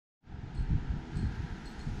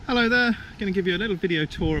Hello there, I'm going to give you a little video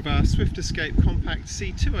tour of our Swift Escape Compact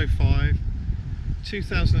C205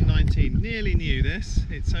 2019. Nearly new this,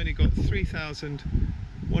 it's only got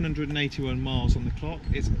 3,181 miles on the clock.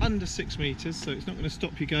 It's under 6 metres, so it's not going to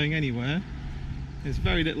stop you going anywhere. There's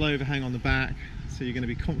very little overhang on the back, so you're going to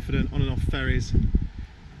be confident on and off ferries.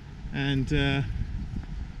 And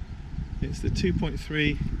it's the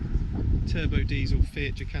 2.3 turbo diesel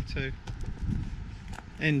Fiat Ducato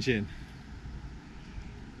engine.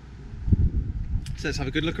 So let's have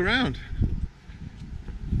a good look around.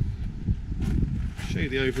 Show you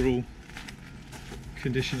the overall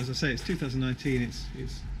condition. As I say, it's 2019.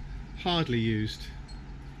 It's hardly used.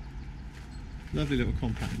 Lovely little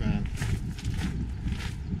compact van.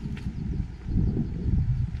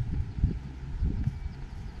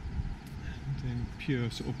 And in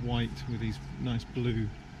pure sort of white with these nice blue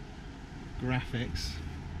graphics.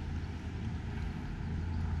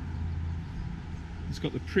 It's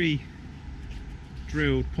got the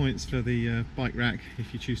pre-drilled points for the bike rack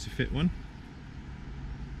if you choose to fit one.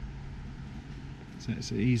 So it's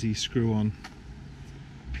an easy screw on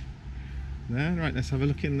there. Right, let's have a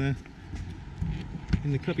look in the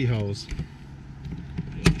cubby holes.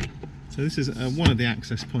 So this is one of the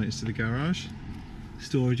access points to the garage,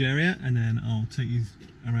 storage area, and then I'll take you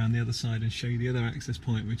around the other side and show you the other access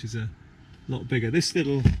point, which is a lot bigger. This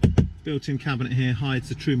little built-in cabinet here hides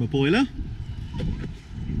the Truma boiler,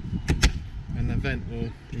 and the vent will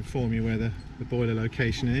inform you where the boiler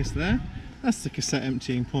location is there. That's the cassette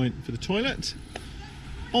emptying point for the toilet.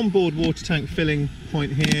 Onboard water tank filling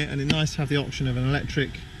point here, and it's nice to have the option of an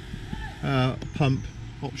electric pump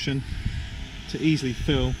option to easily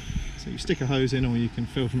fill. So you stick a hose in, or you can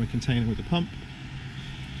fill from a container with a pump.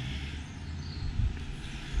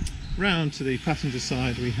 Round to the passenger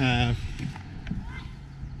side we have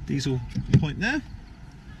diesel point there,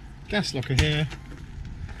 gas locker here.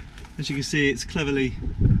 As you can see, it's cleverly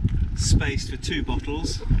spaced for 2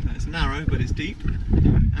 bottles. It's narrow but it's deep,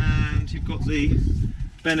 and you've got the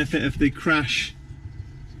benefit of the crash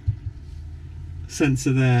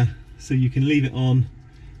sensor there, so you can leave it on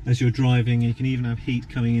as you're driving. You can even have heat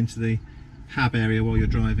coming into the hab area while you're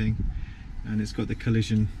driving, and it's got the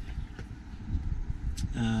collision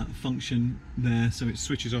function there, so it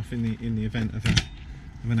switches off in the event of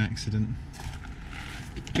an accident.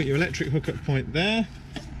 Got your electric hookup point there.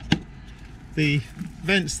 The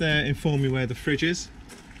vents there inform you where the fridge is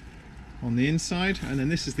on the inside, and then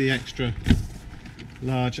this is the extra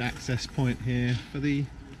large access point here for the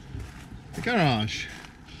garage.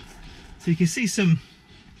 So you can see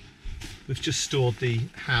we've just stored the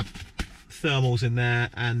hab thermals in there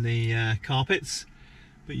and the carpets,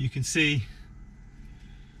 but you can see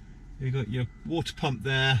you've got your water pump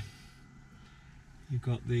there, you've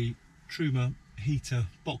got the Truma heater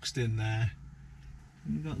boxed in there,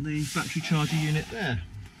 and you've got the battery charger unit there.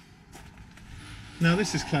 Now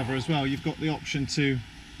this is clever as well, you've got the option to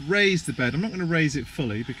raise the bed. I'm not going to raise it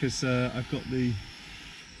fully because I've got the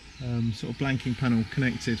sort of blanking panel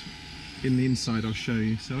connected in the inside. I'll show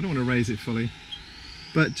you, so I don't want to raise it fully,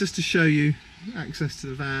 but just to show you access to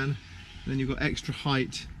the van. And then you've got extra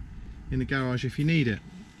height in the garage if you need it.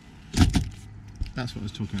 That's what I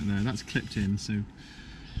was talking about there. That's clipped in, so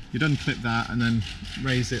you'd unclip that and then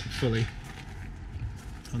raise it fully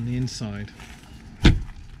on the inside.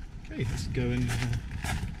 Okay, let's go and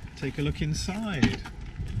take a look inside.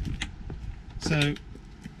 So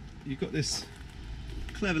you've got this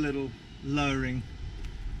clever little lowering,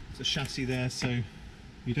 it's a chassis there, so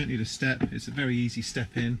you don't need a step. It's a very easy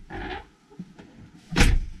step in.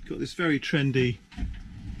 Got this very trendy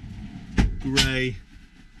grey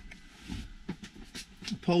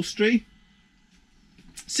upholstery,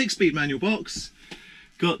 6-speed manual box,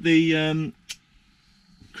 got the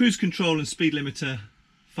cruise control and speed limiter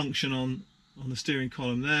function on the steering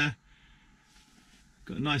column there.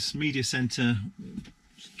 Got a nice media center,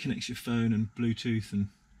 connects your phone and Bluetooth and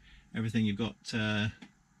everything. You've got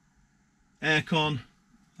aircon,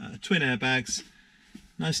 twin airbags,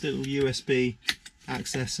 nice little USB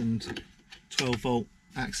access and 12-volt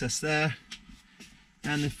access there,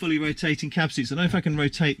 and the fully rotating cab seats. I don't know if I can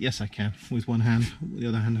rotate. Yes, I can, with one hand, with the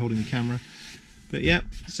other hand holding the camera. But yeah,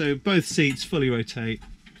 so both seats fully rotate.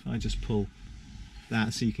 I just pull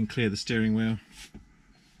that so you can clear the steering wheel.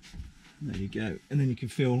 There you go, and then you can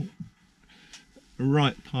feel the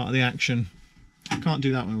right part of the action. I can't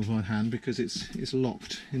do that one with one hand because it's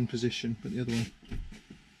locked in position, but the other one.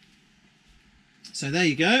 So there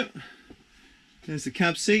you go. There's the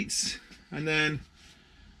cab seats, and then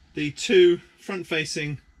the 2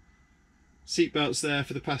 front-facing seat belts there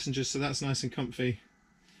for the passengers, so that's nice and comfy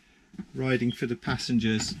riding for the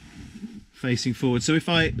passengers. facing forward. So if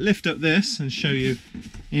I lift up this and show you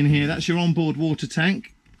in here, that's your onboard water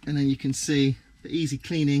tank, and then you can see the easy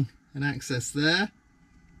cleaning and access there.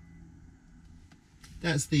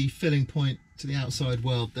 That's the filling point to the outside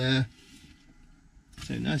world there.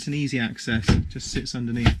 So nice and easy access, just sits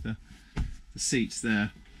underneath the seats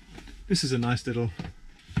there. This is a nice little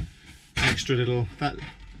extra little, that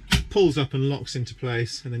pulls up and locks into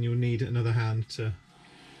place, and then you'll need another hand to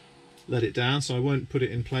let it down, so I won't put it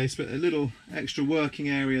in place, but a little extra working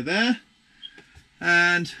area there.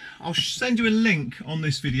 And I'll send you a link on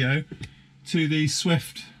this video to the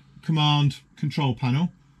Swift command control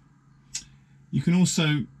panel. You can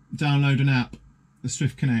also download an app, the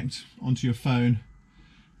Swift Connect, onto your phone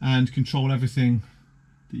and control everything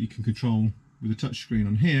that you can control with a touchscreen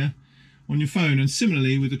on here on your phone. And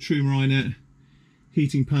similarly with the True Marinet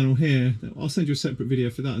heating panel here, I'll send you a separate video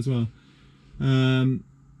for that as well.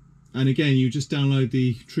 And again, you just download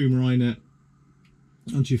the True Marinet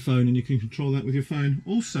onto your phone and you can control that with your phone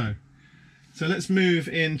also. So let's move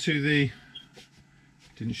into the,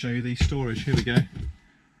 didn't show you the storage, here we go.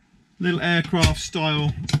 Little aircraft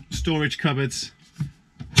style storage cupboards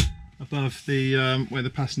above the where the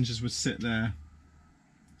passengers would sit there,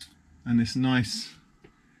 and this nice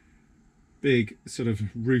big sort of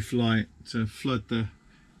roof light to flood the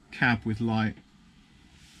cab with light,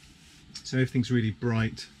 so everything's really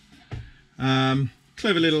bright.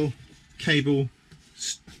 Clever little cable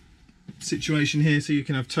situation here, so you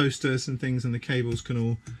can have toasters and things, and the cables can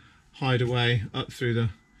all hide away up through the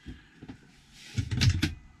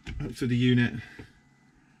unit.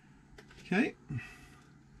 Okay,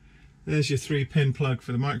 there's your 3-pin plug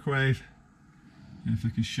for the microwave. And if I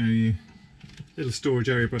can show you, little storage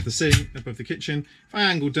area above the sink, above the kitchen. If I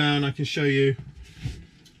angle down, I can show you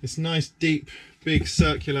this nice deep big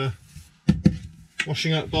circular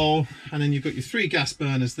washing up bowl, and then you've got your 3 gas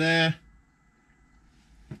burners there.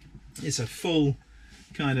 It's a full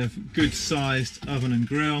kind of good sized oven and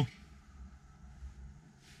grill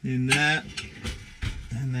in there,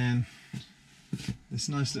 and then this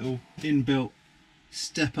nice little inbuilt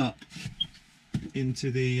step up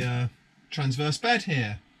into the transverse bed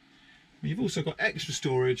here. You've also got extra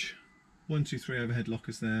storage, 1, 2, 3 overhead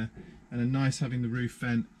lockers there, and a nice having the roof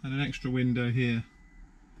vent and an extra window here,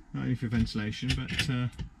 not only for ventilation but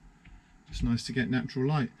just nice to get natural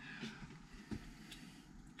light.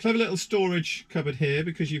 Clever little storage cupboard here,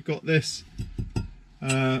 because you've got this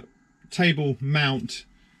table mount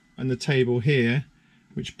and the table here,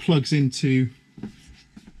 which plugs into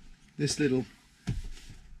this little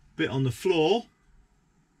bit on the floor,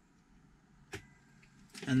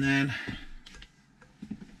 and then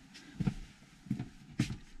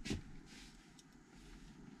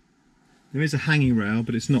there is a hanging rail,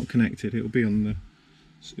 but it's not connected. It'll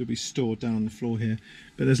be stored down on the floor here,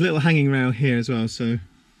 but there's a little hanging rail here as well, so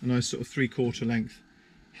a nice sort of 3/4 length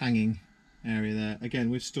hanging area there.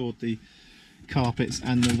 Again, we've stored the carpets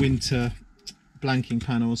and the winter blanking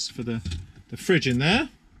panels for the fridge in there.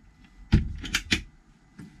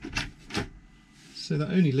 So that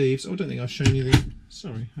only leaves, oh, I don't think I've shown you the,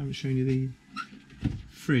 sorry, I haven't shown you the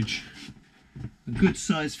fridge. A good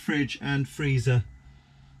sized fridge and freezer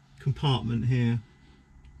compartment here.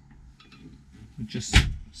 It just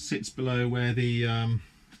sits below where the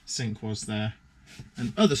sink was there.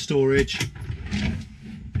 And other storage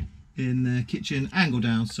in the kitchen, angle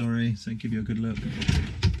down, sorry, so give you a good look.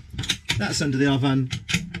 That's under the oven,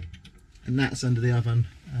 and that's under the oven,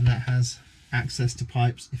 and that has access to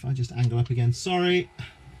pipes. If I just angle up again, sorry,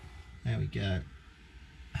 there we go,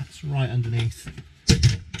 that's right underneath.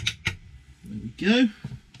 There we go.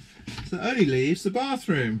 So that only leaves the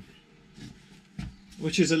bathroom,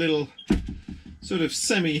 which is a little sort of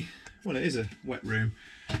semi, well, it is a wet room,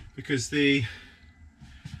 because the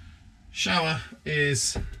shower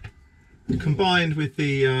is combined with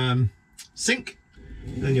the sink.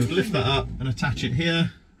 Then you'll lift that up and attach it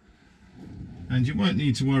here, and you won't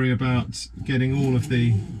need to worry about getting all of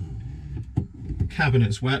the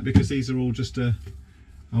cabinets wet, because these are all just a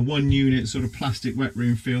 1 unit sort of plastic wet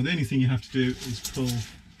room feel. The only thing you have to do is pull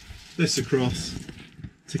this across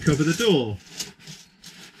to cover the door,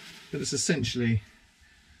 but it's essentially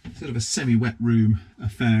sort of a semi-wet room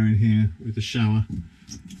affair in here with the shower.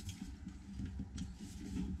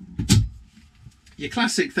 Your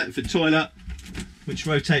classic Thetford toilet, which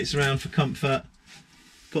rotates around for comfort.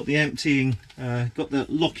 Got the emptying, got the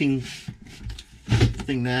locking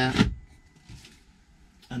thing there,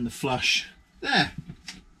 and the flush there.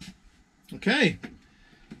 Okay,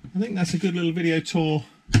 I think that's a good little video tour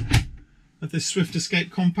of this Swift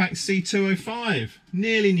Escape Compact C205.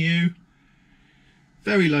 Nearly new,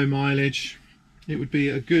 very low mileage. It would be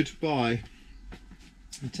a good buy.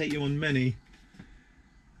 and take you on many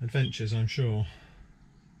adventures, I'm sure.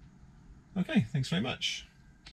 Okay, thanks very much.